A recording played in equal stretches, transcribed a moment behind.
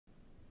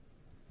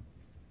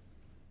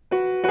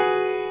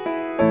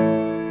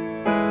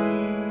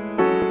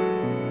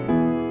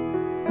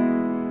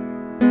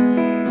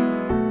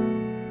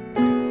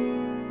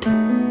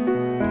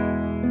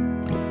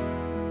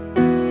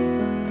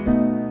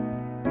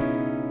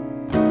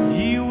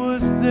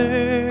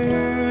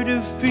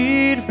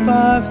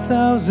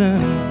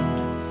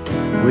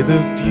5,000 with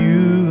a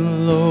few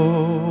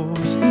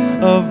loaves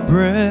of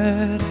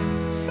bread.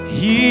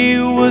 He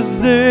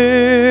was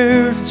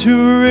there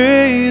to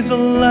raise a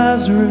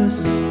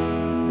Lazarus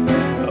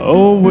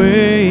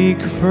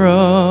awake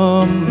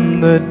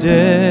from the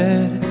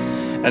dead.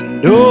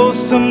 And oh,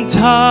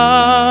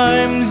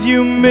 sometimes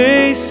you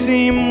may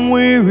seem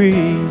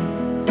weary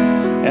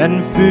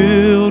and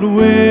filled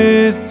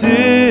with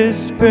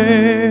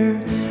despair.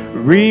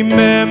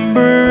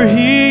 Remember,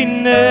 He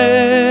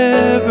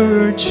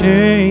never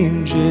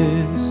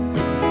changes.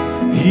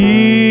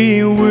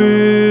 He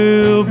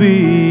will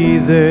be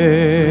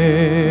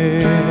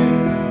there.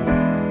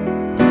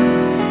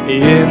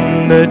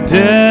 In the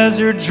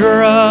desert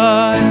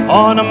dry,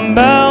 on a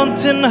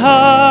mountain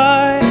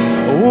high,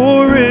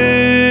 or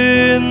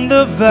in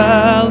the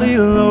valley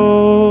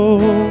low,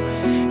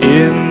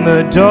 in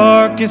the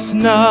darkest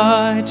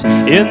night,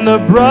 in the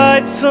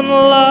bright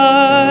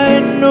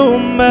sunlight, no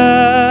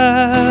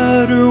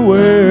matter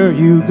where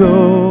you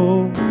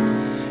go,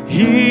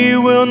 He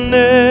will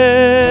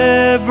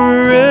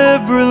never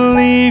ever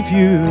leave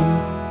you.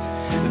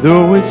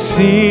 Though it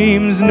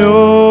seems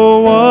no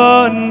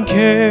one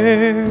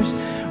cares,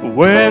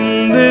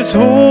 when this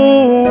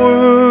whole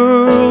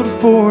world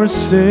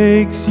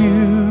forsakes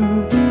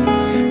you,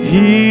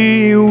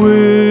 He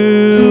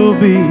will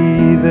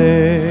be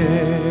there.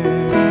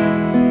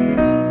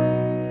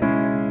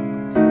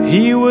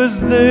 He was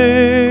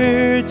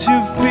there to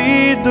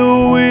feed the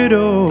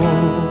widow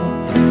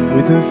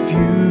with a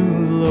few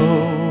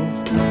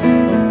loaves.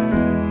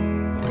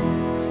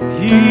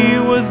 He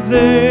was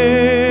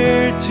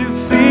there to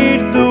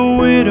feed the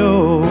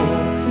widow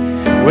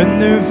when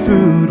their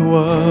food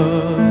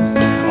was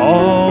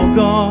all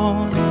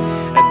gone.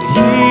 And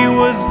He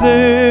was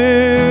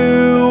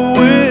there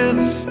with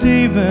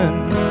Stephen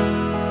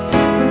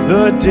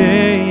the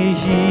day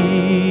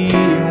he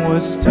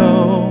was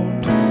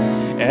stoned.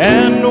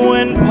 And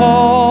when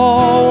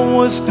Paul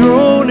was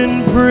thrown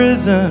in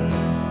prison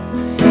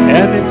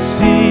and it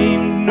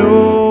seemed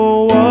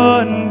no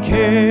one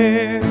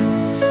cared,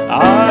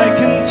 I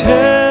can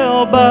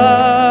tell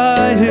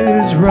by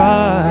his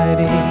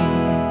writing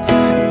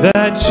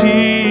that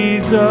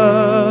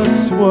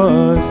Jesus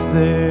was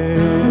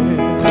there.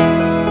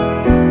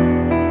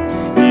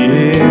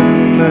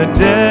 In the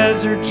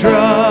desert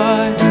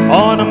dry,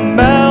 on a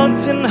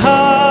mountain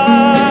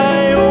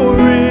high, or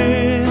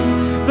in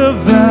the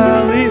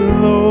valley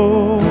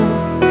low,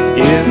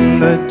 in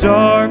the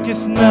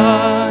darkest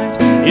night,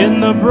 in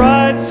the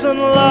bright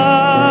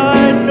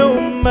sunlight, no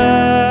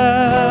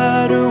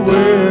matter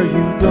where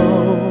you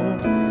go,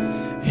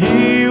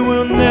 He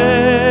will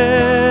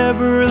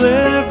never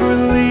ever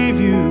leave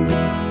you.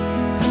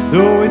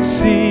 Though it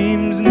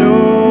seems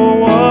no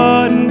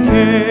one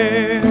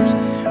cares,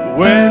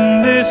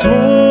 when this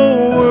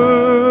whole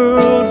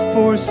world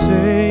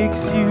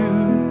forsakes you,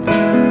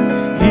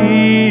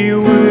 He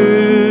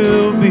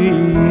will be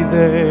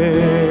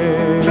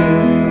there.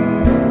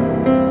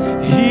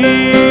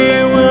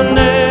 He will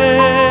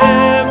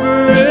never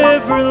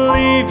ever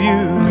leave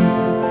you.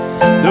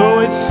 Though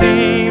it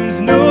seems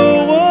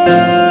no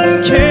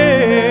one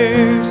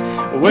cares,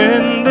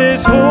 when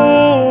this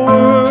whole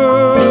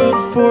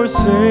world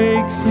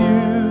forsakes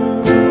you,